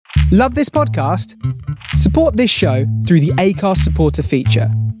Love this podcast? Support this show through the Acast supporter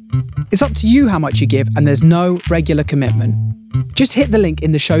feature. It's up to you how much you give, and there's no regular commitment. Just hit the link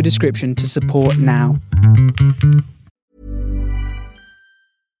in the show description to support now.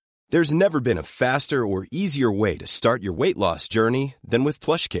 There's never been a faster or easier way to start your weight loss journey than with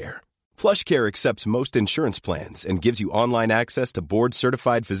PlushCare. PlushCare accepts most insurance plans and gives you online access to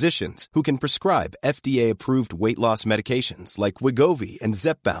board-certified physicians who can prescribe FDA-approved weight loss medications like Wegovy and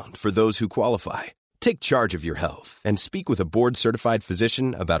Zepbound for those who qualify. Take charge of your health and speak with a board-certified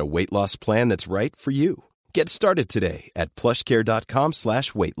physician about a weight loss plan that's right for you. Get started today at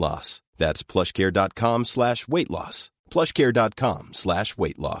plushcare.com/weight loss. That's plushcare.com/weight loss.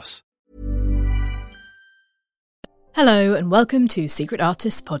 plushcare.com/weight loss. Hello and welcome to Secret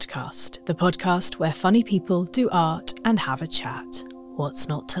Artists Podcast, the podcast where funny people do art and have a chat. What's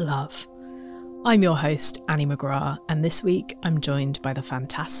not to love? I'm your host, Annie McGrath, and this week I'm joined by the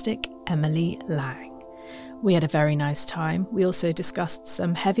fantastic Emily Laing. We had a very nice time. We also discussed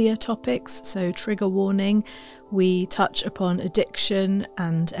some heavier topics, so trigger warning. We touch upon addiction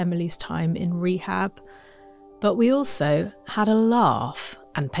and Emily's time in rehab. But we also had a laugh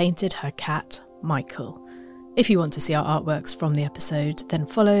and painted her cat, Michael. If you want to see our artworks from the episode, then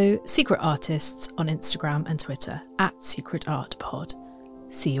follow Secret Artists on Instagram and Twitter @SecretArtPod.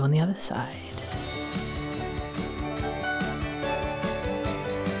 See you on the other side.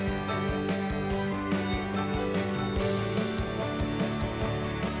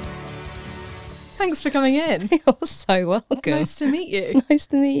 Thanks for coming in. You're so welcome. Nice to meet you. Nice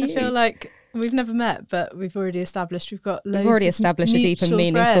to meet you. I feel like we've never met, but we've already established a deep and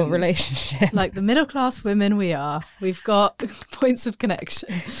meaningful friends. relationship. Like the middle class women we are, we've got points of connection.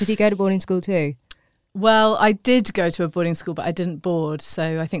 Did you go to boarding school too? Well, I did go to a boarding school, but I didn't board,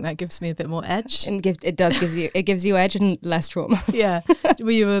 so I think that gives me a bit more edge. It gives you edge and less trauma. Yeah.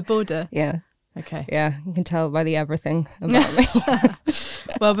 Were you a boarder? Yeah. Okay. Yeah, you can tell by the everything about me.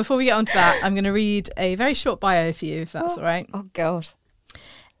 Well, before we get on to that, I'm going to read a very short bio for you, if that's all right. Oh, God.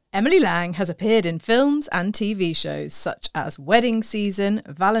 Emily Laing has appeared in films and TV shows such as Wedding Season,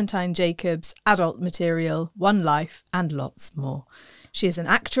 Valentine Jacobs, Adult Material, One Life, and lots more. She is an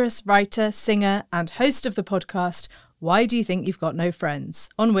actress, writer, singer, and host of the podcast Why Do You Think You've Got No Friends?,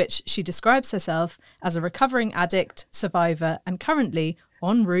 on which she describes herself as a recovering addict, survivor, and currently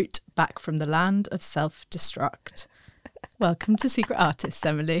en route back from the land of self-destruct. Welcome to Secret Artists,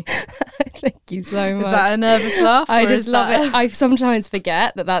 Emily. Thank you so much. Is that a nervous laugh? I just love it. I sometimes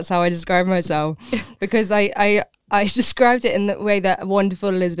forget that that's how I describe myself because I described it in the way that wonderful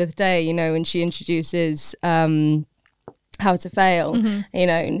Elizabeth Day, you know, when she introduces How to Fail, you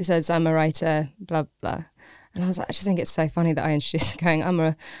know, and says, I'm a writer, blah, blah. And I was like, I just think it's so funny that I introduced going, I'm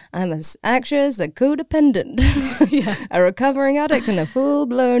an actress, a codependent, a recovering addict, and a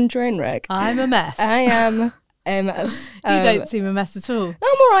full-blown train wreck. I'm a mess. I am a mess. You don't seem a mess at all. I'm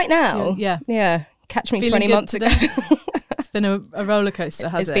all right now. Yeah. Catch me Feeling 20 months ago. It's been a roller coaster,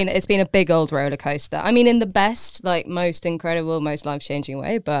 hasn't it? It's been a big old roller coaster. I mean, in the best, like most incredible, most life-changing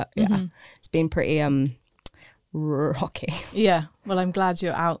way, but yeah, it's been pretty rocky. Yeah. Well, I'm glad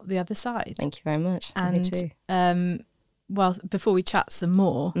you're out the other side. Thank you very much. And me too. Well, before we chat some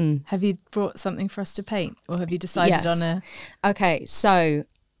more, have you brought something for us to paint, or have you decided on a? Okay, so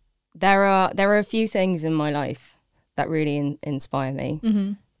there are a few things in my life that really inspire me.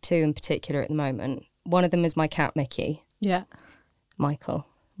 Two in particular at the moment. One of them is my cat Mickey. Yeah. Michael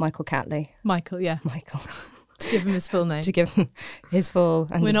Catley. Michael. Yeah. Michael. To give him his full name. To give him his full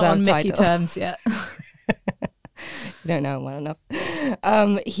and we're not on Mickey title. terms yet. You don't know him well enough.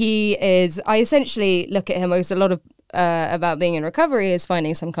 He is. I essentially look at him. There's a lot of about being in recovery is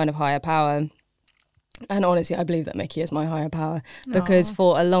finding some kind of higher power. And honestly, I believe that Mickey is my higher power because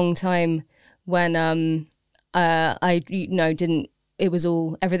for a long time, when I didn't. It was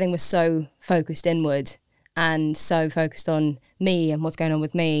all, everything was so focused inward and so focused on me and what's going on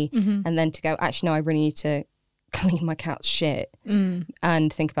with me. And then to go, actually, no, I really need to clean my cat's shit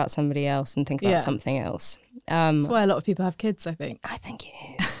and think about somebody else and think about something else. That's why a lot of people have kids, I think. I think it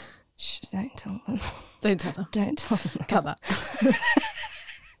is. Shh, don't tell them. Don't tell them. Don't tell them. Cut that.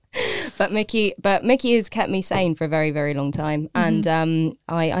 But Mickey has kept me sane for a very, very long time, and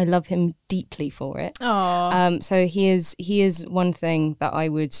I love him deeply for it. So he is one thing that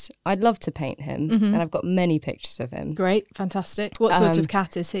I'd love to paint him, and I've got many pictures of him. Great, fantastic. What sort of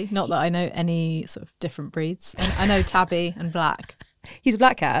cat is he? Not that I know any sort of different breeds. I know tabby and black. He's a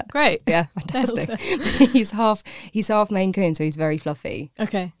black cat. Great. Yeah, fantastic. he's half Maine Coon, so he's very fluffy.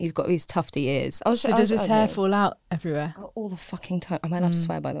 Okay. He's got these tufty ears. So does his hair fall out everywhere? All the fucking time. Am I allowed to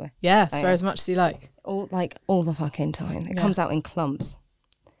swear, by the way? Yeah, swear as much as you like. All the fucking time. It comes out in clumps.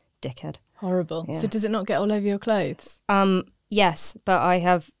 dickhead. Horrible. Yeah. So does it not get all over your clothes? Yes, but I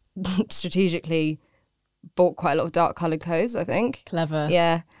have strategically bought quite a lot of dark coloured clothes, I think. Clever.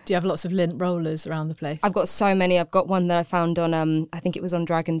 Yeah. Do you have lots of lint rollers around the place? I've got so many. I've got one that I found on, I think it was on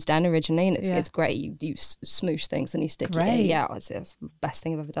Dragon's Den originally, and it's great. You smoosh things and you stick it in. Great. Yeah, it's the best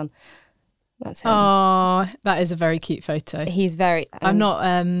thing I've ever done. That's him. Oh, that is a very cute photo. He's very... I'm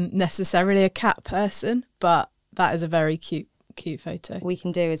not necessarily a cat person, but that is a very cute photo. What we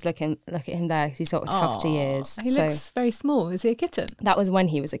can do is look at him there, because he's sort of tough to years. He looks very small. Is he a kitten? That was when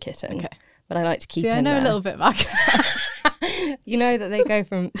he was a kitten. Okay. But I like to keep him I know there. a little bit about cats. You know that they go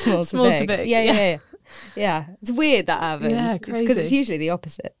from small to big. Yeah. Yeah, it's weird that happens. Yeah, because crazy. it's usually the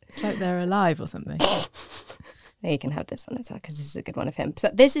opposite. It's like they're alive or something. There, you can have this one as well, because this is a good one of him.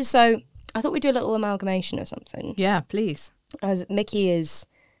 But this is so... I thought we'd do a little amalgamation of something. Yeah, please. Mickey is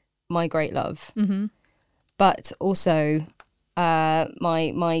my great love, but also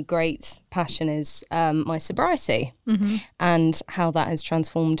my great passion is my sobriety and how that has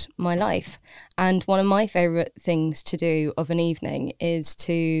transformed my life. And one of my favourite things to do of an evening is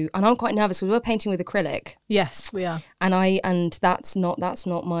to, and I'm quite nervous because we're painting with acrylic. Yes, we are. And that's not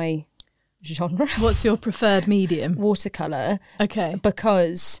my genre. What's your preferred medium? Watercolour. Okay.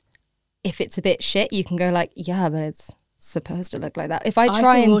 Because if it's a bit shit, you can go like, yeah, but it's supposed to look like that. If I I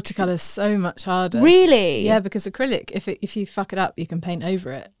try think and watercolour is so much harder. Really? Yeah, because acrylic, if you fuck it up, you can paint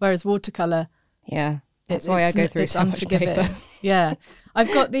over it. Whereas watercolour, Yeah. That's why I go through it's so much unforgiving. paper. Yeah,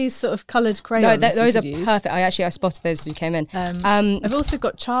 I've got these sort of coloured crayons. No, those are you could use. perfect. I spotted those as you came in. I've also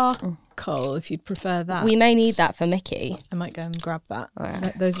got charcoal if you'd prefer that. We may need that for Mickey. I might go and grab that.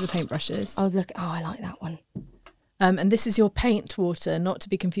 Alright. Those are the paintbrushes. Oh, look. Oh, I like that one. And this is your paint water, not to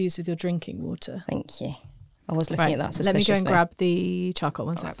be confused with your drinking water. Thank you. I was looking at that Let me go and suspiciously. grab the charcoal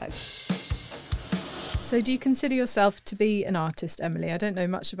one sec. Alright, babe. So do you consider yourself to be an artist, Emily? I don't know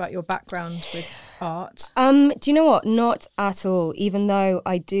much about your background with art. Do you know what? Not at all. Even though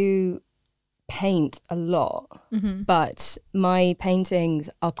I do paint a lot, but my paintings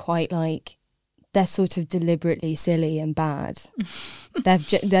are quite like, they're sort of deliberately silly and bad.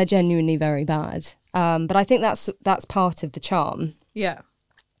 They're genuinely very bad. But I think that's part of the charm. Yeah.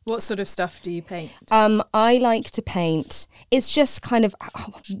 What sort of stuff do you paint? I like to paint. It's just kind of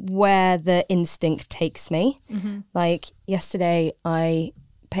where the instinct takes me. Like yesterday, I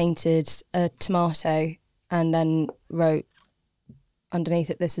painted a tomato and then wrote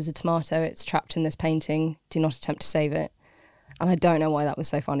underneath it, "This is a tomato. It's trapped in this painting. Do not attempt to save it." And I don't know why that was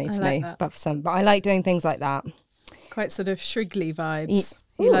so funny to like me, that. but I like doing things like that. Quite sort of Shrigley vibes.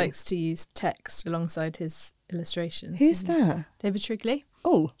 He Ooh. likes to use text alongside his illustrations. Who's that? David Shrigley.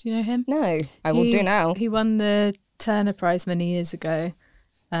 Oh, Do you know him? no, I will do now. He won the Turner Prize many years ago,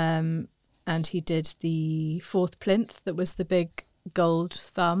 and he did the fourth plinth that was the big gold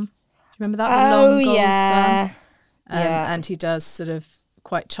thumb. Do you remember that? The Oh, long gold yeah. thumb. Yeah. And he does sort of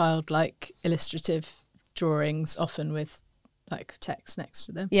quite childlike illustrative drawings, often with like text next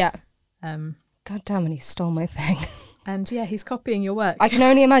to them. Yeah. Um, God damn it, he stole my thing. and yeah, he's copying your work. I can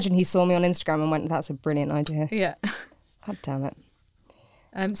only imagine he saw me on Instagram and went, "That's a brilliant idea." Yeah. God damn it.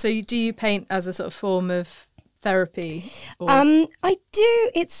 So do you paint as a sort of form of therapy? Or... I do.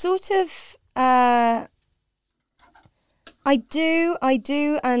 It's sort of. I do,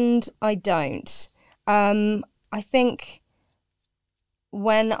 and I don't. I think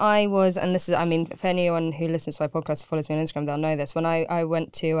when I was, and this is, I mean, for anyone who listens to my podcast, follows me on Instagram, they'll know this. When I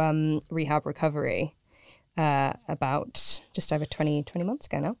went to rehab recovery about just over 20 months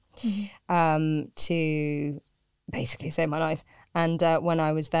ago now, to basically save my life. And when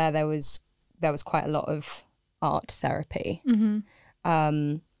I was there was quite a lot of art therapy,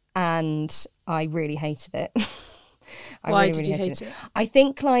 and I really hated it. Why did you hate it? I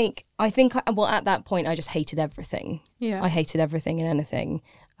think at that point I just hated everything. Yeah. I hated everything and anything,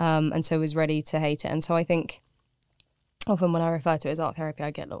 and so was ready to hate it. And so I think often when I refer to it as art therapy,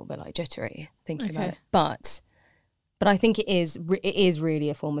 I get a little bit like jittery thinking about it. But I think it is really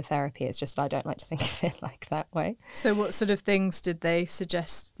a form of therapy. It's just I don't like to think of it like that way. So what sort of things did they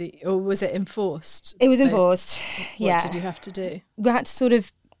suggest, or was it enforced? It was enforced, yeah. What did you have to do? We had to sort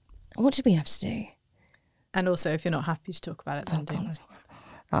of, what did we have to do? And also, if you're not happy to talk about it, then don't.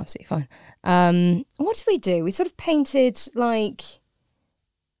 Absolutely fine. What did we do? We sort of painted like,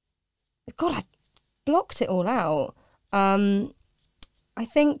 God, I blocked it all out. I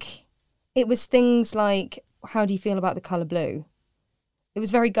think it was things like, how do you feel about the colour blue? It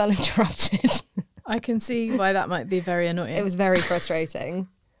was very Gull Interrupted. I can see why that might be very annoying. It was very frustrating.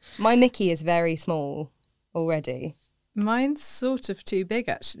 My Mickey is very small already. Mine's sort of too big,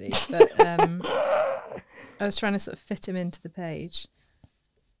 actually. But I was trying to sort of fit him into the page.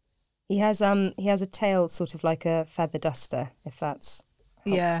 He has a tail sort of like a feather duster, if that's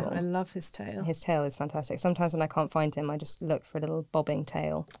helpful. Yeah, I love his tail. His tail is fantastic. Sometimes when I can't find him, I just look for a little bobbing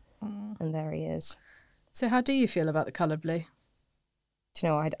tail, and there he is. So how do you feel about the colour blue? Do you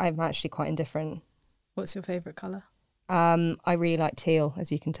know, I'm actually quite indifferent. What's your favourite colour? I really like teal,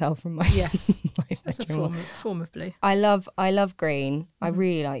 as you can tell from my Yes, my that's a form of blue. I love green. I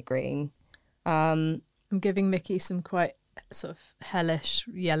really like green. I'm giving Mickey some quite sort of hellish,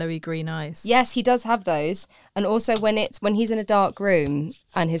 yellowy green eyes. Yes, he does have those, and also when he's in a dark room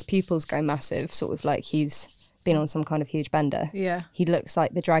and his pupils go massive, sort of like he's been on some kind of huge bender. Yeah, he looks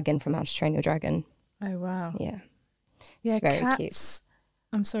like the dragon from How to Train Your Dragon. Oh wow. Yeah, yeah. very Cats, cute.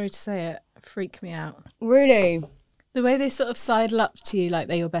 I'm sorry to say it, freak me out. Really? The way they sort of sidle up to you like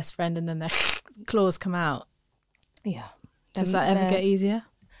they're your best friend and then their claws come out. Yeah. Does that ever get easier?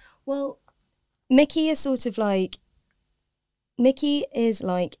 Well, Mickey is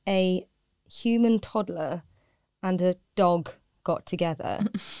like a human toddler and a dog got together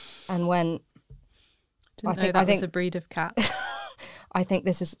and went... Didn't know that was a breed of cat. I think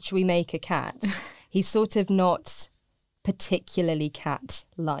should we make a cat? He's sort of not particularly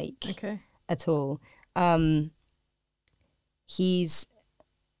cat-like at all. I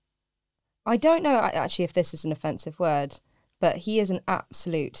don't know actually if this is an offensive word, but he is an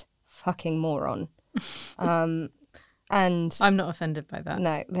absolute fucking moron. And I'm not offended by that.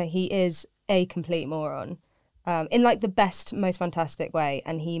 No, but he is a complete moron. In like the best, most fantastic way,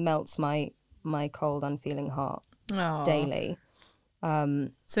 and he melts my cold, unfeeling heart daily.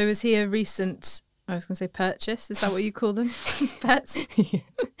 So is he a recent, I was going to say purchase, is that what you call them? Pets? Yeah,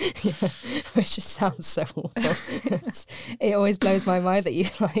 which just sounds so awful. It always blows my mind that you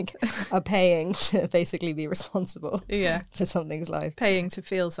like are paying to basically be responsible for something's life. Paying to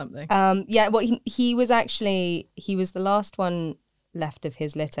feel something. Yeah, well, he was the last one left of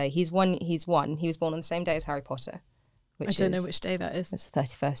his litter. He's one. He was born on the same day as Harry Potter. I don't know which day that is. It's the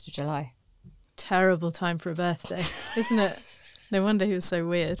 31st of July. Terrible time for a birthday, isn't it? No wonder he was so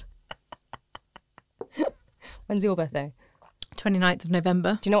weird. When's your birthday? 29th of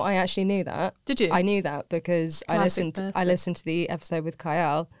November. Do you know what? I actually knew that. Did you? I knew that because I listened to the episode with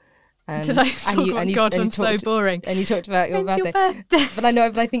Kyle. And, did I talk about God, I'm so boring. And you talked about your birthday. But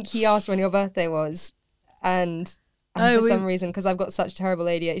I think he asked when your birthday was. And for some reason, because I've got such terrible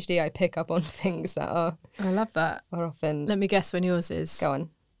ADHD, I pick up on things that are... I love that. Are often... Let me guess when yours is. Go on.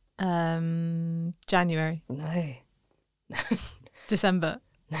 January. No. December.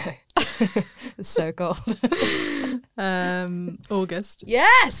 No. It's so cold. August.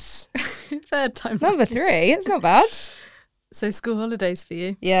 Yes! Third time. Number 3. It's not bad. So school holidays for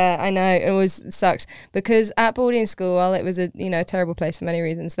you? Yeah, I know. It sucked. Because at boarding school, while it was a terrible place for many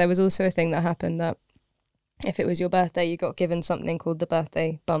reasons, there was also a thing that happened that if it was your birthday, you got given something called the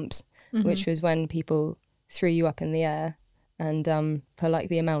birthday bumps, which was when people threw you up in the air. And for like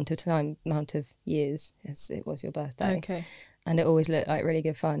the amount of years, it was your birthday. Okay. And it always looked like really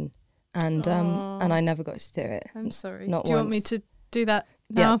good fun. And I never got to do it. I'm sorry. Not do you once. want me to do that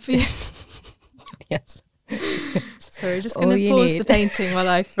now for you? Yes. Sorry, just going to pause the painting while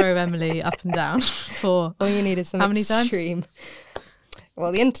I throw Emily up and down for all you need is some how many extreme. Times?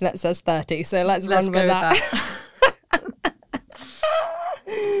 Well, the internet says 30, so let's run with go that.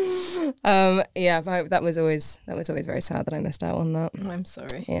 Yeah, that was always very sad that I missed out on that. I'm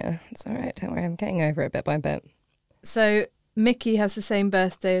sorry. Yeah, it's all right. Don't worry, I'm getting over it bit by bit. So Mickey has the same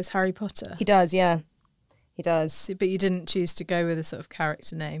birthday as Harry Potter. He does, yeah. He does. But you didn't choose to go with a sort of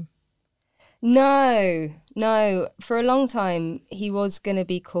character name. No. For a long time, he was going to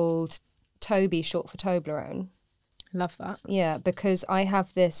be called Toby, short for Toblerone. Love that. Yeah, because I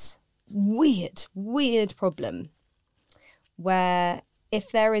have this weird problem where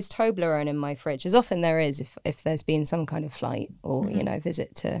if there is Toblerone in my fridge, as often there is if there's been some kind of flight or,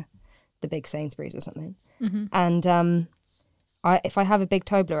 visit to the big Sainsbury's or something. Mm-hmm. And if I have a big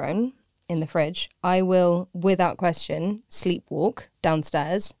Toblerone in the fridge, I will, without question, sleepwalk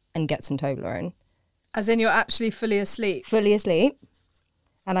downstairs and get some Toblerone. As in you're actually fully asleep? Fully asleep.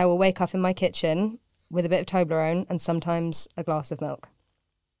 And I will wake up in my kitchen with a bit of Toblerone and sometimes a glass of milk.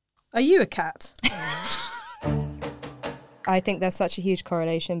 Are you a cat? I think there's such a huge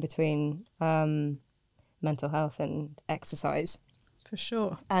correlation between mental health and exercise. For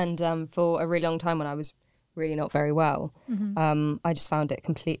sure. And for a really long time when I was really not very well, I just found it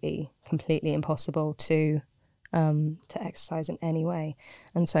completely impossible to exercise in any way.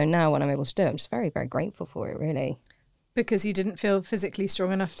 And so now when I'm able to do it, I'm just very, very grateful for it, really. Because you didn't feel physically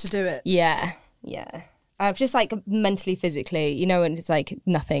strong enough to do it? Yeah. Just like mentally, physically, and it's like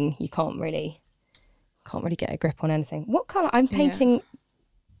nothing. You can't really get a grip on anything. What colour? I'm painting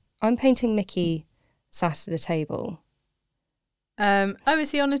I'm painting Mickey sat at a table.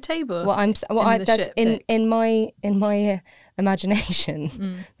 Is he on a table? In my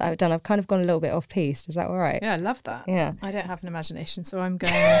imagination that I've done. I've kind of gone a little bit off piece. Is that all right? Yeah, I love that. Yeah. I don't have an imagination, so I'm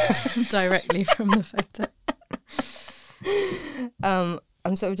going directly from the photo.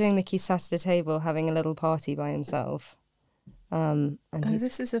 I'm sort of doing Mickey sat at a table having a little party by himself.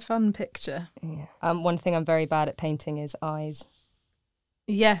 This is a fun picture. Yeah. One thing I'm very bad at painting is eyes.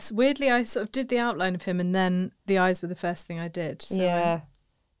 Yes, weirdly, I sort of did the outline of him, and then the eyes were the first thing I did. So yeah.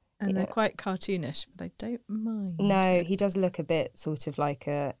 They're quite cartoonish, but I don't mind. No, he does look a bit sort of like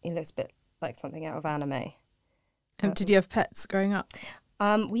he looks a bit like something out of anime. Did you have pets growing up?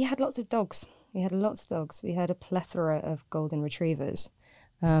 We had lots of dogs. We had a plethora of golden retrievers,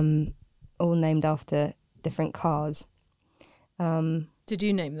 all named after different cars. Did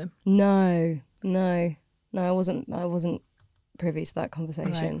you name them? No, I wasn't privy to that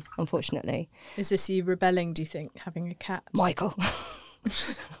conversation, right. Unfortunately. Is this you rebelling, do you think, having a cat? Michael.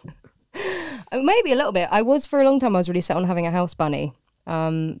 Maybe a little bit. I was, for a long time, I was really set on having a house bunny.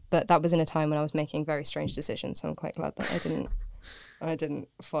 But that was in a time when I was making very strange decisions, so I'm quite glad that I didn't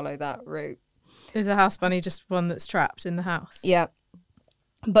follow that route. Is a house bunny just one that's trapped in the house? Yeah.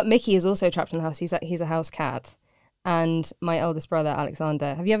 But Mickey is also trapped in the house. He's a house cat. And my eldest brother,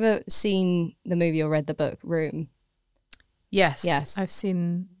 Alexander, have you ever seen the movie or read the book, Room? Yes. I've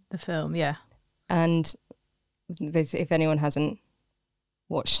seen the film, yeah. And if anyone hasn't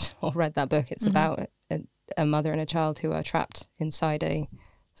watched or read that book, it's about a mother and a child who are trapped inside a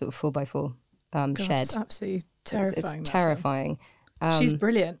sort of 4x4 shed. It's absolutely terrifying. It's terrifying. She's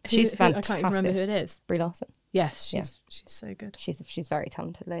brilliant. She's fantastic. I can't even remember who it is. Brie Larson. Yes, she's so good. She's a very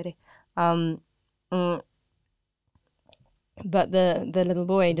talented lady. But the little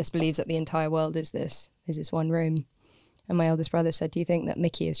boy just believes that the entire world is this one room. And my eldest brother said, do you think that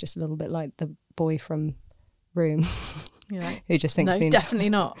Mickey is just a little bit like the boy from Room? Yeah. Who just thinks... No, definitely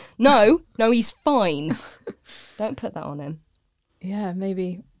not. No, he's fine. Don't put that on him. Yeah,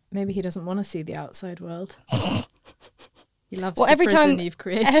 maybe he doesn't want to see the outside world. He loves every prison time you've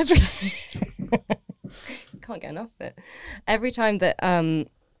created. Can't get enough of it. Every time that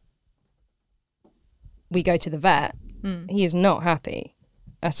we go to the vet, he is not happy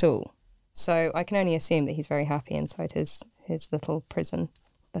at all. So I can only assume that he's very happy inside his little prison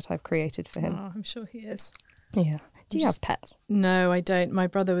that I've created for him. Oh, I'm sure he is. Yeah. Do you have pets? No, I don't. My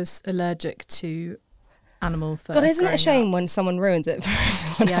brother was allergic to animal fur. God, isn't it a shame when someone ruins it for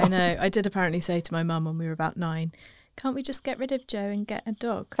everyone else? I know. I did apparently say to my mum when we were about 9, can't we just get rid of Joe and get a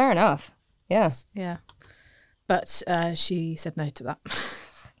dog? Fair enough. Yeah. Yeah. But she said no to that.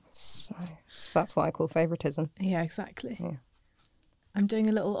 So that's what I call favouritism. Yeah, exactly. Yeah. I'm doing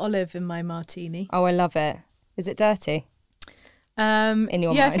a little olive in my martini. Oh, I love it. Is it dirty? In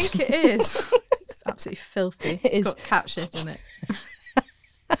your mind? Yeah, I think it is. It's absolutely filthy. It's got cat shit in it.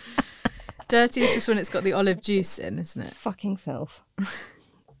 Dirty is just when it's got the olive juice in, isn't it? Fucking filth.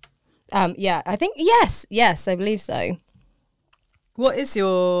 Yeah, I think, yes, I believe so. What is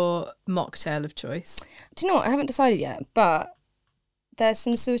your mocktail of choice? Do you know what? I haven't decided yet, but there's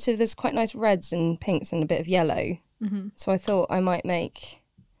quite nice reds and pinks and a bit of yellow. Mm-hmm. So I thought I might make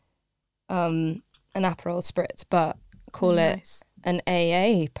an Aperol Spritz, but call it an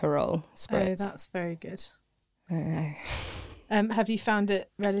AA Perol Spritz. Oh, that's very good. I don't know. Have you found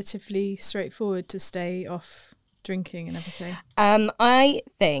it relatively straightforward to stay off drinking and everything? I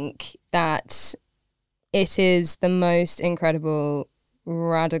think that it is the most incredible,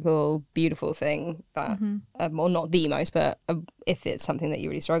 radical, beautiful thing that, well, not the most, but if it's something that you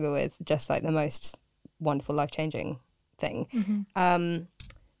really struggle with, just like the most wonderful, life-changing thing. Mm-hmm.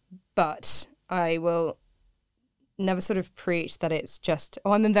 But I will never sort of preach that it's just...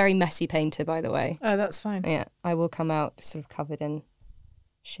 Oh, I'm a very messy painter, by the way. Oh, that's fine. Yeah, I will come out sort of covered in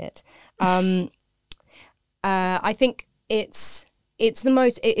shit. I think it's the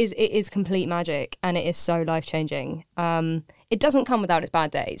most... It is complete magic, and it is so life-changing. It doesn't come without its bad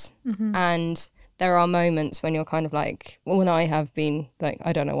days. Mm-hmm. And there are moments when you're kind of like... Well, when I have been like,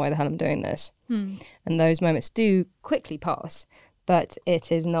 I don't know why the hell I'm doing this. And those moments do quickly pass, but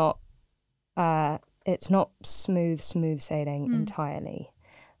it is not... it's not smooth sailing entirely.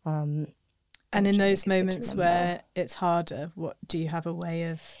 And in those moments where it's harder, what do you have a way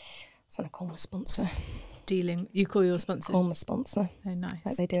of... So I call my sponsor. You call your sponsor? Call my sponsor. Oh, nice.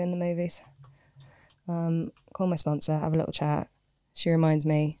 Like they do in the movies. Call my sponsor, have a little chat. She reminds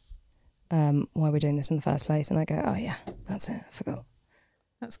me why we're doing this in the first place, and I go, oh yeah, that's it, I forgot.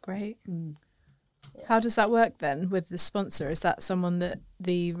 That's great. How does that work then with the sponsor? Is that someone that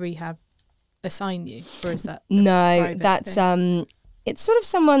the rehab assign you, or is that no? That's thing? it's sort of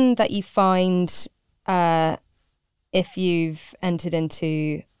someone that you find if you've entered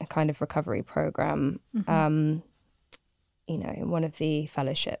into a kind of recovery program, in one of the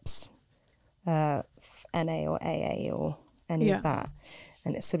fellowships, NA or AA or any of that.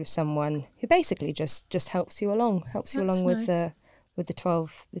 And it's sort of someone who basically just helps you along, with the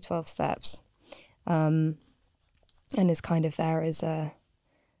 12 steps, and is kind of there as a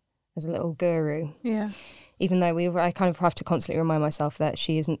little guru. Yeah. Even though I kind of have to constantly remind myself that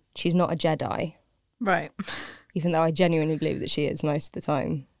she's not a Jedi. Right. Even though I genuinely believe that she is most of the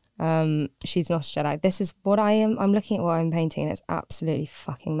time. She's not a Jedi. This is what I am. I'm looking at what I'm painting, and it's absolutely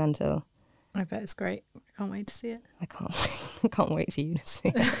fucking mental. I bet it's great. I can't wait to see it. I can't wait for you to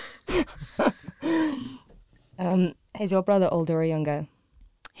see it. Is your brother older or younger?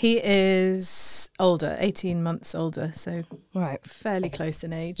 He is older, 18 months older, so right, fairly close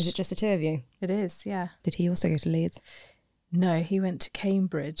in age. Is it just the two of you? It is, yeah. Did he also go to Leeds? No, he went to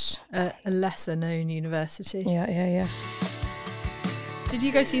Cambridge, a lesser-known university. Yeah. Did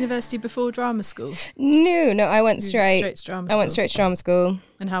you go to university before drama school? No, I went straight to drama school. I went straight to drama school.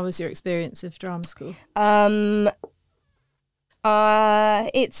 And how was your experience of drama school?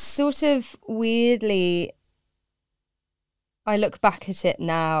 It's sort of weirdly, I look back at it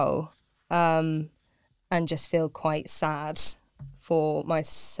now and just feel quite sad for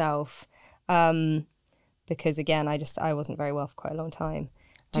myself because, again, I wasn't very well for quite a long time.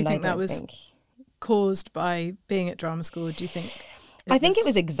 Do you think that was caused by being at drama school, or do you think... I think it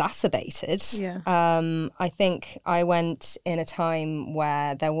was exacerbated. Yeah. I think I went in a time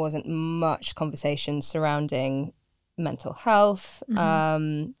where there wasn't much conversation surrounding mental health.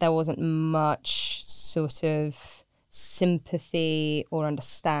 There wasn't much sort of sympathy or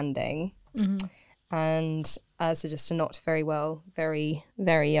understanding. And as just a not very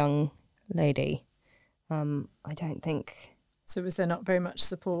very young lady, I don't think... So was there not very much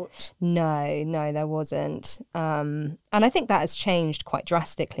support? No, there wasn't. And I think that has changed quite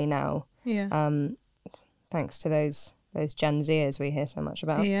drastically now. Yeah. Thanks to those Gen Zers we hear so much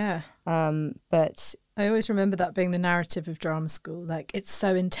about. Yeah. But I always remember that being the narrative of drama school. Like, it's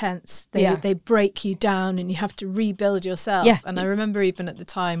so intense. They break you down and you have to rebuild yourself. Yeah. And I remember even at the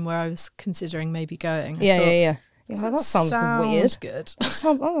time where I was considering maybe going. I thought, yeah. That sounds weird. Good. That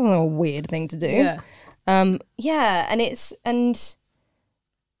sounds like a weird thing to do. Yeah. And you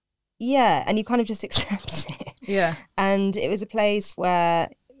kind of just accept it. Yeah. And it was a place where,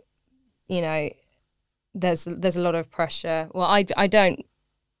 there's a lot of pressure. Well, I don't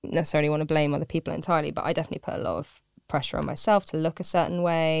necessarily want to blame other people entirely, but I definitely put a lot of pressure on myself to look a certain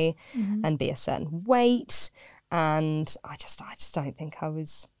way and be a certain weight. And I just don't think I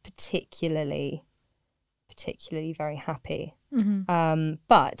was particularly very happy.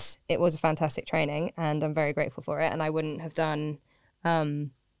 But it was a fantastic training and I'm very grateful for it, and I wouldn't have done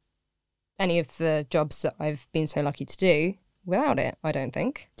any of the jobs that I've been so lucky to do without it, I don't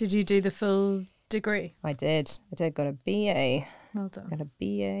think. Did you do the full degree? I did. Got a BA. Well done. Got a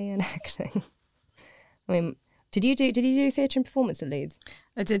BA in acting. I mean, did you do theatre and performance at Leeds?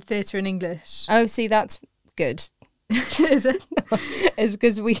 I did theatre and English. Oh, see, that's good. Is it? No, it's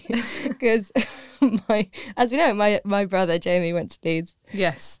because as we know, my brother Jamie went to Leeds.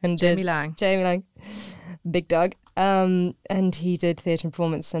 Yes, and Jamie Laing, big dog. And he did theatre and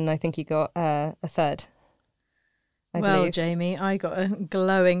performance, and I think he got a third. I believe. Jamie, I got a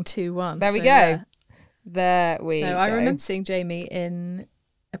glowing 2-1. There we go. Yeah. There we go. I remember seeing Jamie in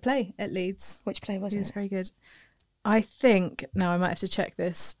a play at Leeds. Which play was it? He was very good. I think, now I might have to check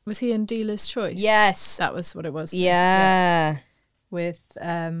this, was he in Dealer's Choice? Yes. That was what it was. Yeah. With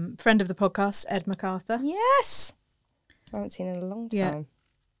friend of the podcast, Ed MacArthur. Yes. I haven't seen it in a long time.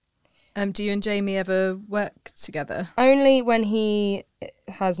 Yeah. Do you and Jamie ever work together? Only when he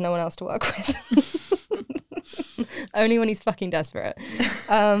has no one else to work with. Only when he's fucking desperate.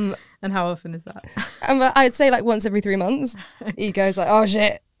 And how often is that? I'd say like once every 3 months. He goes like, oh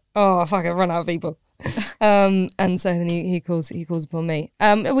shit. Oh fuck, I've run out of people. And so then he calls upon me.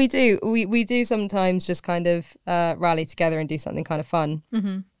 We do sometimes just kind of rally together and do something kind of fun.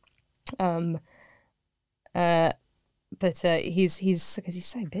 But he's because he's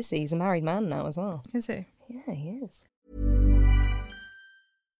so busy. He's a married man now as well. Is he? Yeah, he is.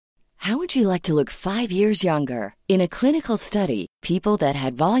 How would you like to look 5 years younger? In a clinical study, people that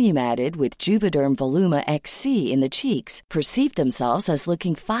had volume added with Juvederm Voluma XC in the cheeks perceived themselves as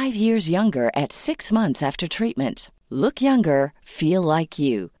looking 5 years younger at 6 months after treatment. Look younger, feel like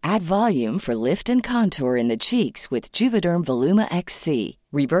you. Add volume for lift and contour in the cheeks with Juvederm Voluma XC.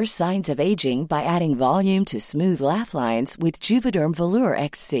 Reverse signs of aging by adding volume to smooth laugh lines with Juvederm Volure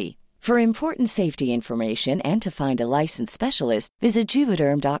XC. For important safety information and to find a licensed specialist, visit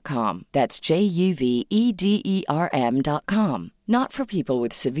Juvederm.com. That's JUVEDERM.com. Not for people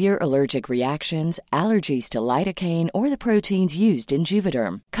with severe allergic reactions, allergies to lidocaine, or the proteins used in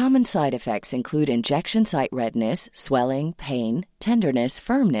Juvederm. Common side effects include injection site redness, swelling, pain, tenderness,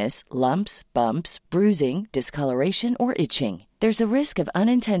 firmness, lumps, bumps, bruising, discoloration, or itching. There's a risk of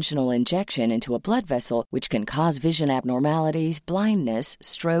unintentional injection into a blood vessel, which can cause vision abnormalities, blindness,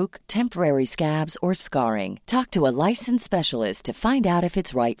 stroke, temporary scabs, or scarring. Talk to a licensed specialist to find out if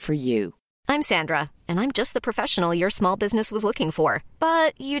it's right for you. I'm Sandra, and I'm just the professional your small business was looking for.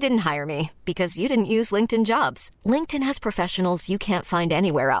 But you didn't hire me because you didn't use LinkedIn Jobs. LinkedIn has professionals you can't find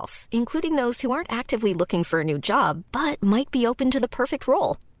anywhere else, including those who aren't actively looking for a new job, but might be open to the perfect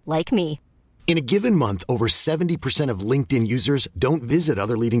role, like me. In a given month, over 70% of LinkedIn users don't visit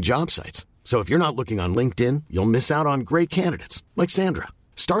other leading job sites. So if you're not looking on LinkedIn, you'll miss out on great candidates like Sandra.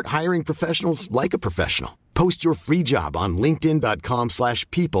 Start hiring professionals like a professional. Post your free job on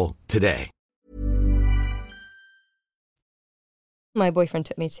linkedin.com/people today. My boyfriend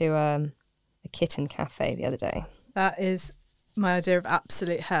took me to a kitten cafe the other day. That is my idea of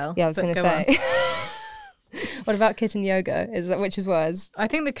absolute hell. Yeah, I was going to say. What about kitten yoga? Which is worse? I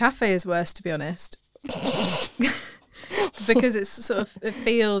think the cafe is worse, to be honest. Because it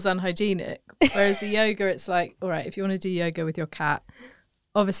feels unhygienic. Whereas the yoga, it's like, all right, if you want to do yoga with your cat,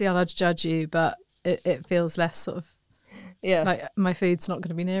 obviously I'll judge you, but it feels less sort of, like my food's not going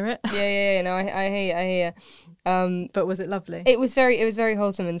to be near it. Yeah. No, I hear. But was it lovely? It was very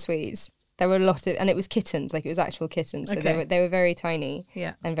wholesome and sweet. There were a lot of, and it was kittens, like it was actual kittens. So Okay. they were very tiny,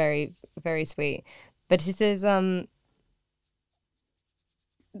 and very, very sweet. But it is like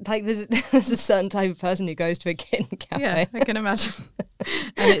there's a certain type of person who goes to a kitten cafe. Yeah, I can imagine.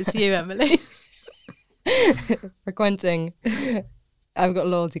 And it's you, Emily. Frequenting. I've got a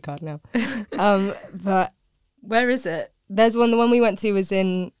loyalty card now. But where is it? There's one. The one we went to was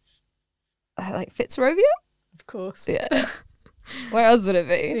in like Fitzrovia. Of course. Yeah. Where else would it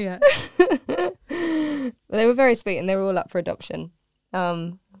be? Yeah. They were very sweet, and they were all up for adoption.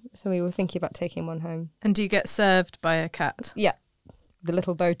 So we were thinking about taking one home. And do you get served by a cat? Yeah. The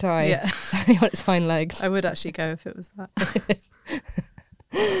little bow tie. Yeah. Standing on its hind legs. I would actually go if it was that.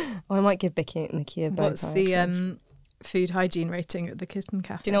 Or I might give Mickey a bow What's tie. the food hygiene rating at the kitten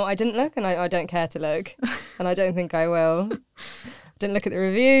cafe? Do you know what? I didn't look, and I don't care to look. And I don't think I will. Didn't look at the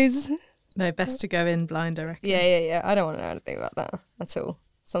reviews. No, best to go in blind, I reckon. Yeah. I don't want to know anything about that at all.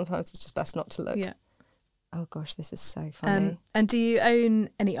 Sometimes it's just best not to look. Yeah. Oh gosh, this is so funny. And do you own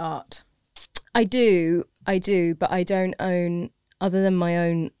any art? I do, but I don't own, other than my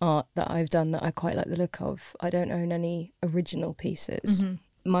own art that I've done that I quite like the look of, I don't own any original pieces.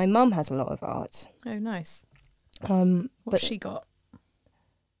 Mm-hmm. My mum has a lot of art. Oh, nice. What's she got?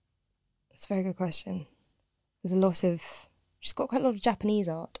 It's a very good question. She's got quite a lot of Japanese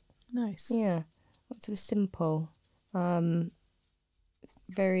art. Nice. Yeah. Sort of simple,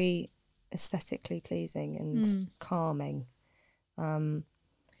 very aesthetically pleasing and calming.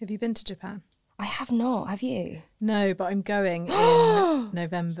 Have you been to Japan? I have not. Have you? No, but I'm going in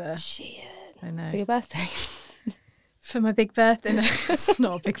November. Shit. I know. For your birthday? For my big birthday. No, it's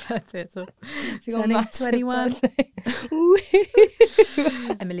not a big birthday at all. Turning 21.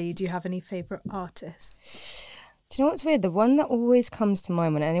 Emily, do you have any favourite artists? Do you know what's weird? The one that always comes to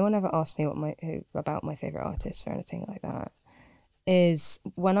mind when anyone ever asks me about my favourite artists or anything like that is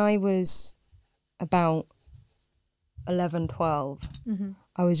when I was about 11, 12,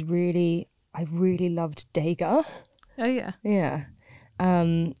 I really loved Degas. Oh, yeah. Yeah.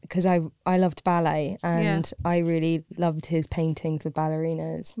 Because I loved ballet and I really loved his paintings of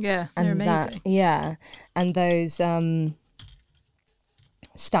ballerinas. Yeah, and they're amazing. And those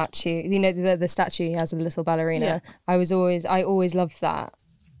statue, the statue he has of the little ballerina. Yeah. I always loved that,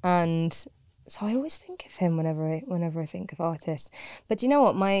 and so I always think of him whenever I think of artists. But do you know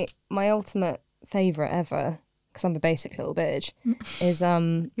what my ultimate favourite ever, because I'm a basic little bitch, is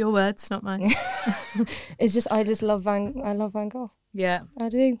Your words, not mine. I love Van Gogh. Yeah, I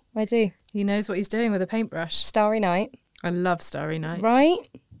do. he knows what he's doing with a paintbrush. Starry Night. I love Starry Night. Right?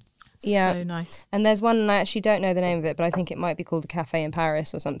 Yeah, so nice. And there's one, and I actually don't know the name of it, but I think it might be called a cafe in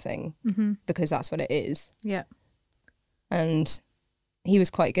Paris or something, because that's what it is. Yeah. And he was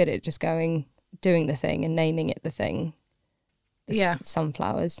quite good at just doing the thing and naming it the thing.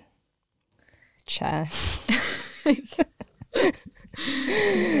 Sunflowers. Chair.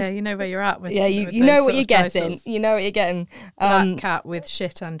 Yeah, you know where you're at with. Yeah, with you know those what sort you're of getting. titles. You know what you're getting. Black cat with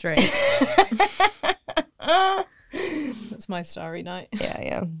shit and drink. That's my Starry Night.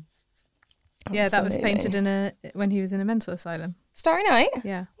 Yeah. Yeah, that was Absolutely. painted when he was in a mental asylum. Starry Night?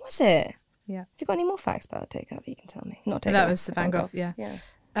 Yeah. Was it? Yeah. Have you got any more facts about Degas that you can tell me? Not Degas. That was Van Gogh,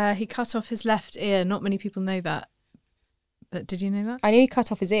 yeah. He cut off his left ear. Not many people know that. But did you know that? I knew he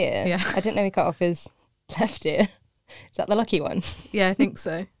cut off his ear. Yeah. I didn't know he cut off his left ear. Is that the lucky one? Yeah, I think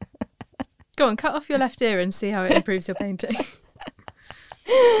so. Go on, cut off your left ear and see how it improves your painting.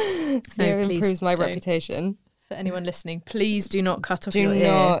 So it improves my reputation. For anyone listening, please do not cut off your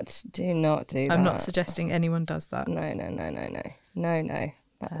ear. Do not do that. I'm not suggesting anyone does that. No. I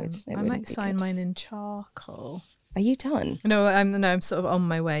might sign mine in charcoal. Are you done? No, I'm sort of on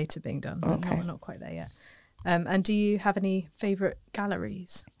my way to being done. Okay. Not quite there yet. And do you have any favourite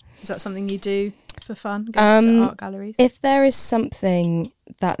galleries? Is that something you do for fun? Go to art galleries? If there is something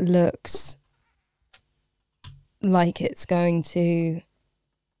that looks like it's going to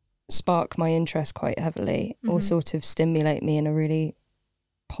spark my interest quite heavily or sort of stimulate me in a really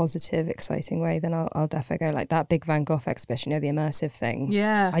positive, exciting way, then I'll definitely go. Like that big Van Gogh exhibition, the immersive thing.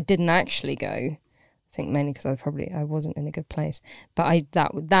 Yeah. I didn't actually go. I think mainly because I wasn't in a good place. But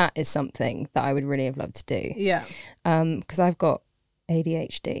that is something that I would really have loved to do. Yeah. Because I've got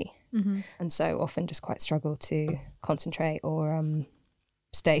ADHD and so often just quite struggle to concentrate or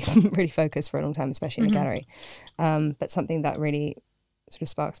stay really focused for a long time, especially in a gallery. But something that really sort of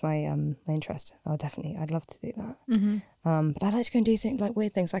sparks my my interest. I'd love to do that. But I'd like to go and do things like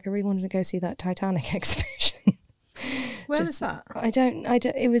weird things. Like I really wanted to go see that Titanic exhibition. Where was that? I don't.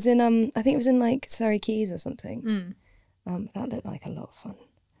 It was in I think it was in like Surrey Quays or something. That looked like a lot of fun.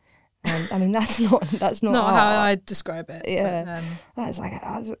 I mean, that's not not art. how I'd describe it. Yeah, but,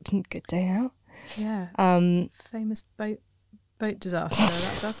 that's a good day out. Yeah. Famous boat disaster.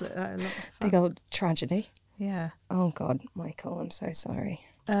 That does it. A lot of fun. Big old tragedy. Yeah. Oh God, Michael, I'm so sorry.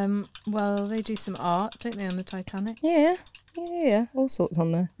 Well, they do some art, don't they, on the Titanic? Yeah, all sorts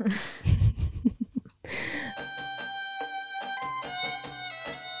on there.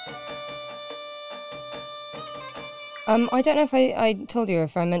 I don't know if I told you or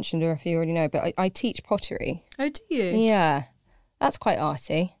if I mentioned or if you already know, but I teach pottery. Oh, do you? Yeah. That's quite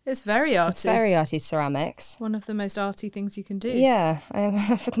arty. It's very arty. It's very arty, ceramics. One of the most arty things you can do. Yeah,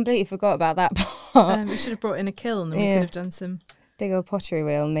 I completely forgot about that part. We should have brought in a kiln and we could have done some... Big old pottery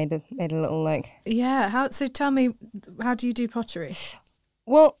wheel and made a little like... Yeah, so tell me, how do you do pottery?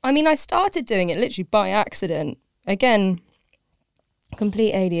 Well, I mean, I started doing it literally by accident. Again,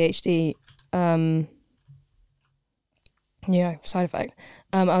 complete ADHD, side effect.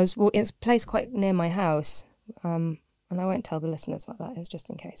 It's a place quite near my house, and I won't tell the listeners what that is, just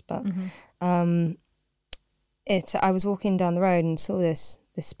in case. But I was walking down the road and saw this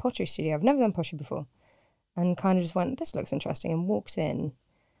pottery studio. I've never done pottery before, and kind of just went, "This looks interesting," and walked in.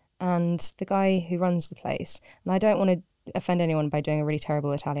 And the guy who runs the place, and I don't want to offend anyone by doing a really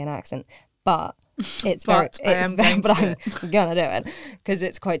terrible Italian accent, but I'm gonna do it because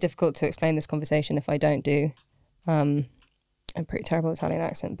it's quite difficult to explain this conversation if I don't do a pretty terrible Italian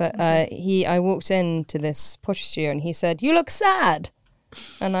accent. But I walked into this pottery studio and he said, "You look sad,"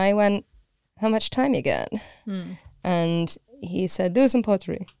 and I went, "How much time you got?" And he said, "Do some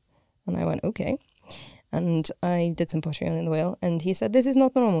pottery," and I went, "Okay." And I did some pottery on the wheel, and he said, "This is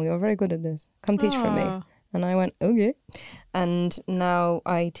not normal. You're very good at this. Come teach from me." And I went, "Okay." And now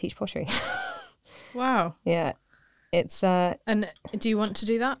I teach pottery. Wow. Yeah. It's and do you want to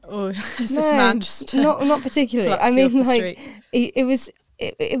do that, or is this man just not particularly? I mean, like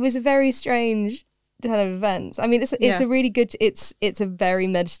it was a very strange kind of event. I mean, it's a really good. It's a very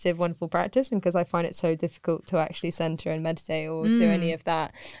meditative, wonderful practice, and because I find it so difficult to actually center and meditate or do any of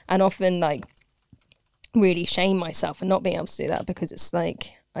that, and often like really shame myself for not being able to do that, because it's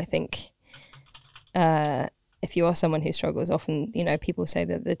like, I think if you are someone who struggles, often people say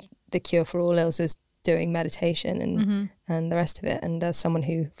that the cure for all ills is doing meditation and the rest of it, and as someone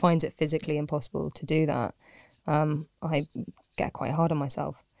who finds it physically impossible to do that, I get quite hard on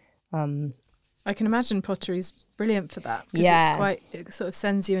myself. I can imagine pottery's brilliant for that, because it sort of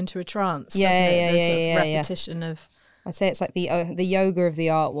sends you into a trance, doesn't it? The sort of repetition of... I'd say it's like the yoga of the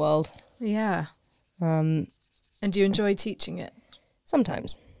art world. Yeah. And do you enjoy teaching it?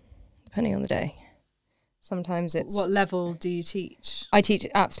 Sometimes, depending on the day. Sometimes it's... What level do you teach? I teach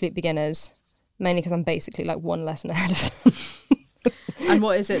absolute beginners, mainly because I'm basically like one lesson ahead of them. And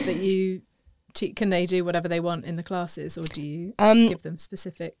what is it that you teach? Can they do whatever they want in the classes, or do you give them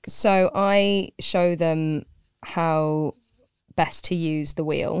specific? So I show them how best to use the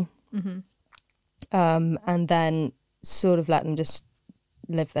wheel, and then sort of let them just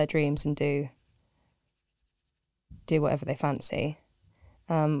live their dreams and do whatever they fancy,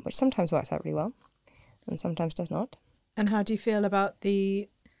 which sometimes works out really well and sometimes does not. And how do you feel about the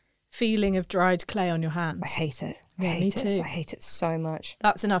feeling of dried clay on your hands? I hate it. Yeah, me too. I hate it so much.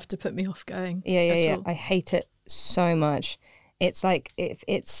 That's enough to put me off going. Yeah. I hate it so much. It's like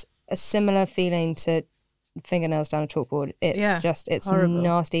it's a similar feeling to fingernails down a chalkboard. It's horrible.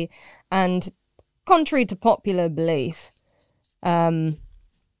 Nasty. And contrary to popular belief, it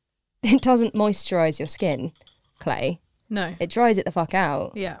doesn't moisturize your skin, clay. No. It dries it the fuck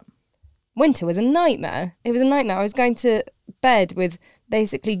out. Yeah. Winter was a nightmare. It was a nightmare. I was going to bed with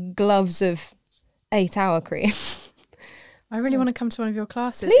basically gloves of 8-hour cream. I really want to come to one of your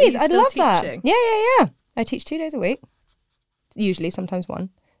classes. Please, Are you I'd still love teaching? that. Yeah. I teach 2 days a week. Usually, sometimes one.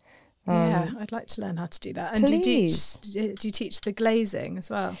 I'd like to learn how to do that. And do please. you teach the glazing as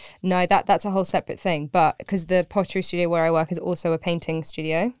well? No, that's a whole separate thing. But because the pottery studio where I work is also a painting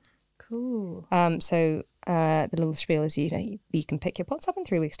studio. Cool. So the little spiel is, you can pick your pots up in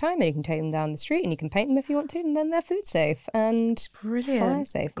 3 weeks' time and you can take them down the street and you can paint them if you want to, and then they're food safe and Brilliant. fire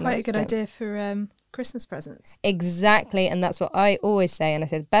safe. Quite a good idea for Christmas presents. Exactly, and that's what I always say. And I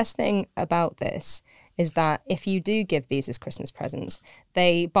say the best thing about this is that if you do give these as Christmas presents,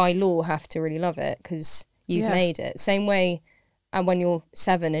 they by law have to really love it because you've made it. Same way, and when you're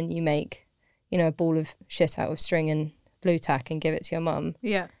 7 and you make, a ball of shit out of string and blue tack and give it to your mum,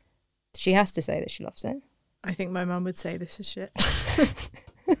 Yeah. she has to say that she loves it. I think my mum would say this is shit.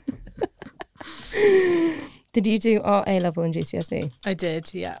 Did you do art A level and GCSE? I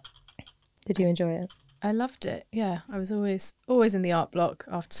did, yeah. Did you enjoy it? I loved it, yeah. I was always in the art block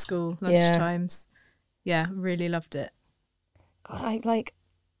after school, lunchtimes. Yeah, really loved it. God, I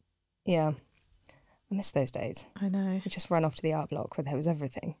miss those days. I know. We just ran off to the art block where there was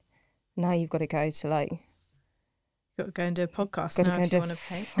everything. Now you've got to go to Got to go and do a podcast got to now go if do you a want to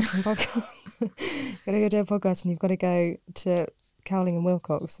paint. fucking podcast. Got to go do a podcast, and you've got to go to Cowling and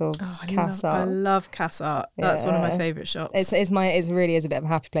Wilcox or Cass I Art. love Cass Art. That's one of my favourite shops. It really is a bit of a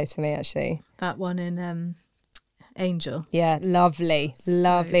happy place for me, actually. That one in Angel. Yeah, lovely.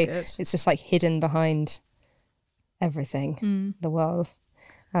 So good. It's just hidden behind everything, the world.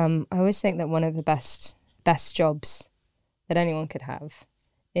 I always think that one of the best jobs that anyone could have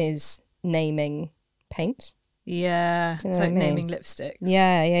is naming paint. Yeah, Do you know it's what like I mean? naming lipsticks.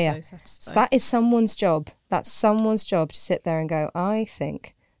 Yeah. So satisfying. So that is someone's job. That's someone's job to sit there and go, I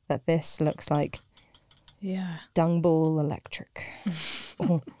think that this looks like dung ball electric.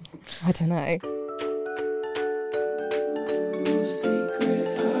 Or, I don't know.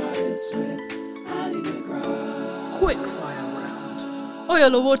 Quick fire round.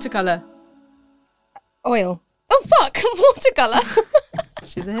 Oil or watercolour? Oil. Oh, fuck! Watercolour.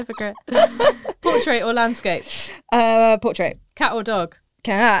 She's a hypocrite. Portrait or landscape? Portrait. Cat or dog?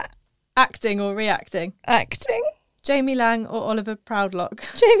 Cat. Acting or reacting? Acting. Jamie Laing or Oliver Proudlock?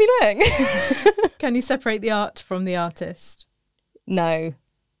 Jamie Laing. Can you separate the art from the artist? No.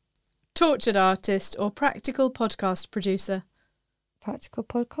 Tortured artist or practical podcast producer? Practical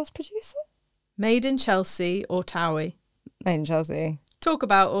podcast producer? Made in Chelsea or Towie? Made in Chelsea. Talk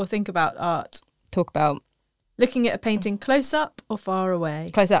about or think about art? Talk about. Looking at a painting close up or far away?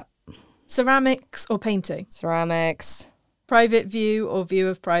 Close up. Ceramics or painting? Ceramics. Private view or view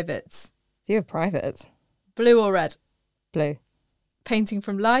of privates? View of private. Blue or red? Blue. Painting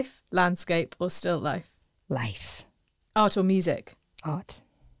from life, landscape or still life? Life. Art or music? Art.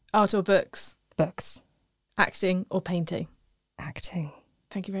 Art or books? Books. Acting or painting? Acting.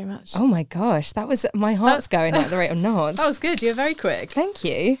 Thank you very much. Oh my gosh, that was my heart's going at the rate of knots. That was good. You're very quick. Thank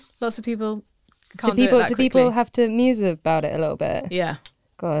you. Lots of people can't do it that Do quickly. people have to muse about it a little bit? Yeah.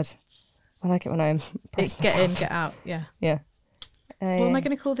 God, I like it when I impress Get in, myself. get out. Yeah. Yeah. What am I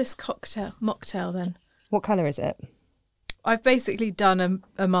going to call this mocktail then? What colour is it? I've basically done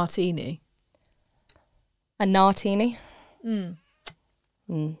a martini. A nartini.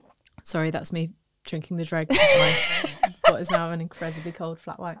 Sorry, that's me drinking the dregs of my what is now an incredibly cold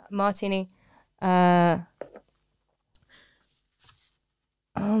flat white. Martini. Oh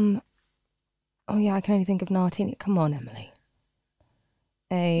yeah, I can only think of nartini. Come on, Emily.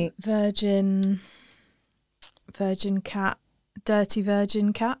 A Virgin cat. Dirty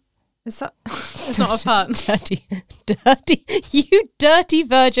virgin cat. Is that? It's not a pun. dirty. You dirty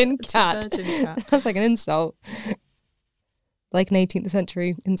virgin cat. Virgin cat. That's like an insult. Like an 18th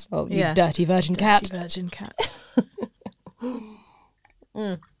century insult. You dirty virgin cat. Dirty virgin cat.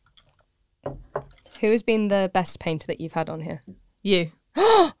 Who has been the best painter that you've had on here? You.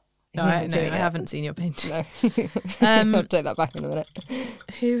 No, I haven't seen your painting. No. I'll take that back in a minute.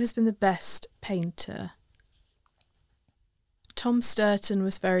 Who has been the best painter? Tom Sturton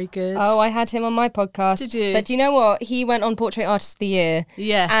was very good. Oh, I had him on my podcast. Did you? But do you know what? He went on Portrait Artist of the Year.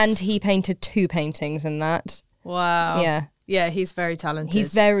 Yes. And he painted 2 paintings in that. Wow. Yeah. Yeah, he's very talented.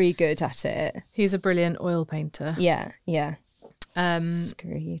 He's very good at it. He's a brilliant oil painter. Yeah.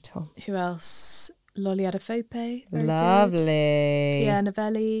 Screw you, Tom. Who else? Lolly Adefope. Lovely. Pierre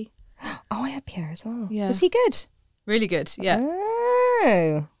Novelli. Oh, I had Pierre as well. Yeah. Was he good? Really good, yeah.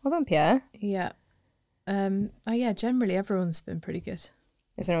 Oh, well done, Pierre. Yeah. Generally everyone's been pretty good.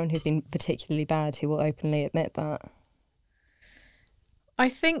 Is there anyone who's been particularly bad who will openly admit that? I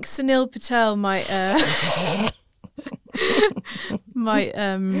think Sunil Patel might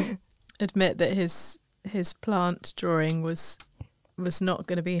admit that his plant drawing was not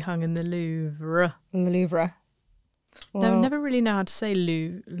going to be hung in the Louvre. In the Louvre. Well, no, never really know how to say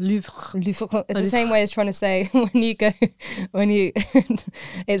Louvre. It's the same way as trying to say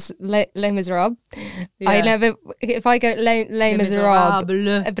it's Les Miserables. Yeah. If I go Les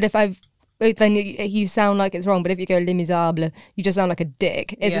Miserables, but then you sound like it's wrong. But if you go Les Miserables, you just sound like a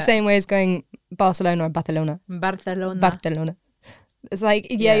dick. It's the same way as going Barcelona or Barcelona. It's like,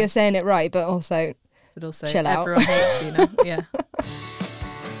 you're saying it right, but also chill out. Everyone hates you now. Yeah.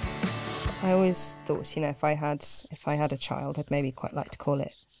 I always thought, if I had a child, I'd maybe quite like to call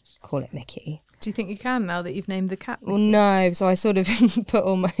it Mickey. Do you think you can now that you've named the cat Mickey? Well, no. So I sort of put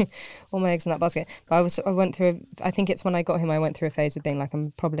all my eggs in that basket. But I think it's when I got him, I went through a phase of being like,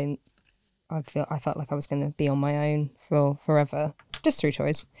 I felt like I was going to be on my own for forever, just through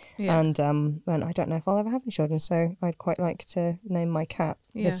choice. Yeah. And I don't know if I'll ever have any children, so I'd quite like to name my cat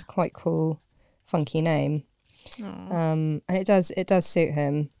this quite cool, funky name. And it does suit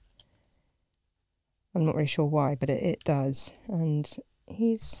him. I'm not really sure why, but it does. And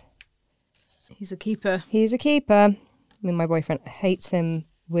he's a keeper. He's a keeper. I mean, my boyfriend hates him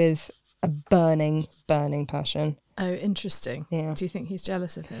with a burning, burning passion. Oh, interesting. Yeah. Do you think he's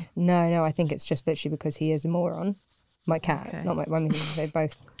jealous of him? No, I think it's just literally because he is a moron. My cat, not my mum. They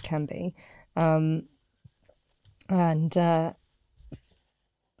both can be. And I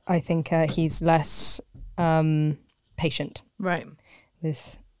think he's less patient. Right.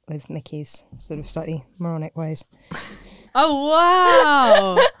 With Mickey's sort of slightly moronic ways. Oh,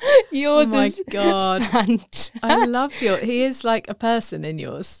 wow. Yours oh my is God. Fantastic. I love he is like a person in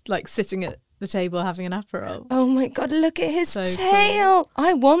yours, like sitting at the table having an Aperol. Oh my God, look at his tail. Cool.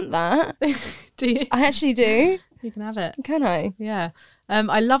 I want that. Do you? I actually do. You can have it. Can I? Yeah.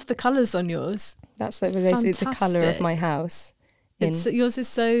 I love the colours on yours. That's like basically the colour of my house. Yours is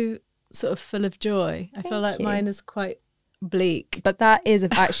so sort of full of joy. I feel like mine is quite bleak. But that is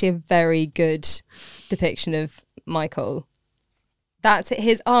actually a very good depiction of Michael. That's it.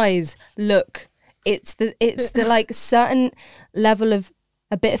 His eyes look. It's the like certain level of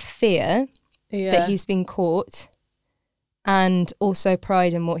a bit of fear that he's been caught, and also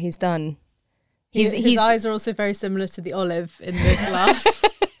pride in what he's done. His eyes are also very similar to the olive in the glass.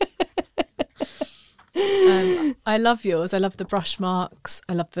 I love yours. I love the brush marks.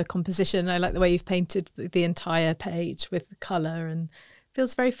 I love the composition. I like the way you've painted the entire page with the colour, and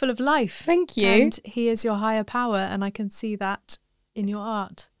feels very full of life. Thank you. And he is your higher power, and I can see that in your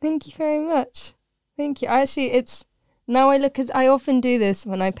art. Thank you very much. Thank you. I often do this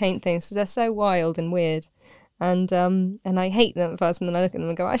when I paint things because they're so wild and weird, and I hate them at first, and then I look at them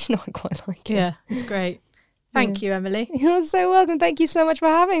and go, actually, no, I quite like it. Yeah, it's great. Thank you, Emily. You're so welcome. Thank you so much for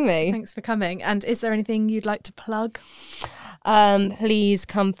having me. Thanks for coming. And is there anything you'd like to plug? Please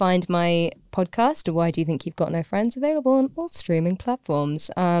come find my podcast, Why Do You Think You've Got No Friends, available on all streaming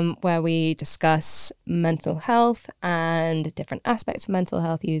platforms, where we discuss mental health and different aspects of mental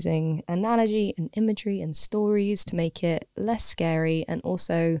health using analogy and imagery and stories to make it less scary and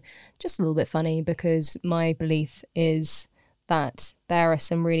also just a little bit funny, because my belief is that there are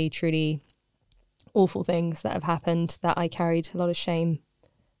some really, truly awful things that have happened that I carried a lot of shame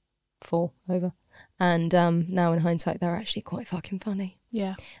over. And now in hindsight, they're actually quite fucking funny.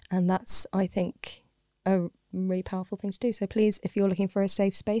 Yeah. And that's, I think, a really powerful thing to do. So please, if you're looking for a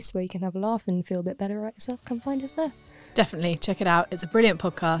safe space where you can have a laugh and feel a bit better about yourself, come find us there. Definitely. Check it out. It's a brilliant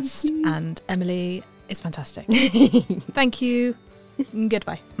podcast. And Emily is fantastic. Thank you.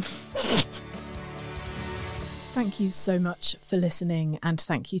 Goodbye. Thank you so much for listening, and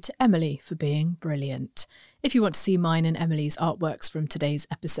thank you to Emily for being brilliant. If you want to see mine and Emily's artworks from today's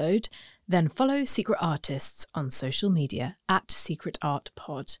episode, then follow Secret Artists on social media at Secret Art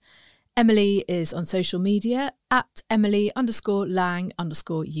Pod. Emily is on social media at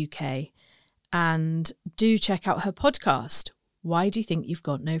Emily_Laing_UK. And do check out her podcast, Why Do You Think You've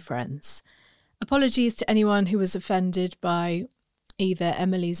Got No Friends? Apologies to anyone who was offended by either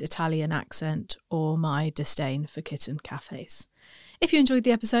Emily's Italian accent or my disdain for kitten cafes. If you enjoyed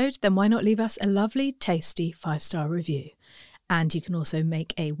the episode, then why not leave us a lovely, tasty 5-star review? And you can also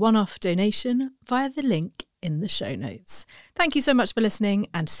make a one-off donation via the link in the show notes. Thank you so much for listening,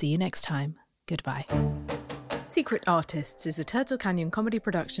 and see you next time. Goodbye. Secret Artists is a Turtle Canyon comedy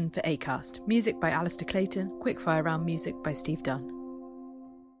production for Acast. Music by Alistair Clayton. Quickfire Round music by Steve Dunn.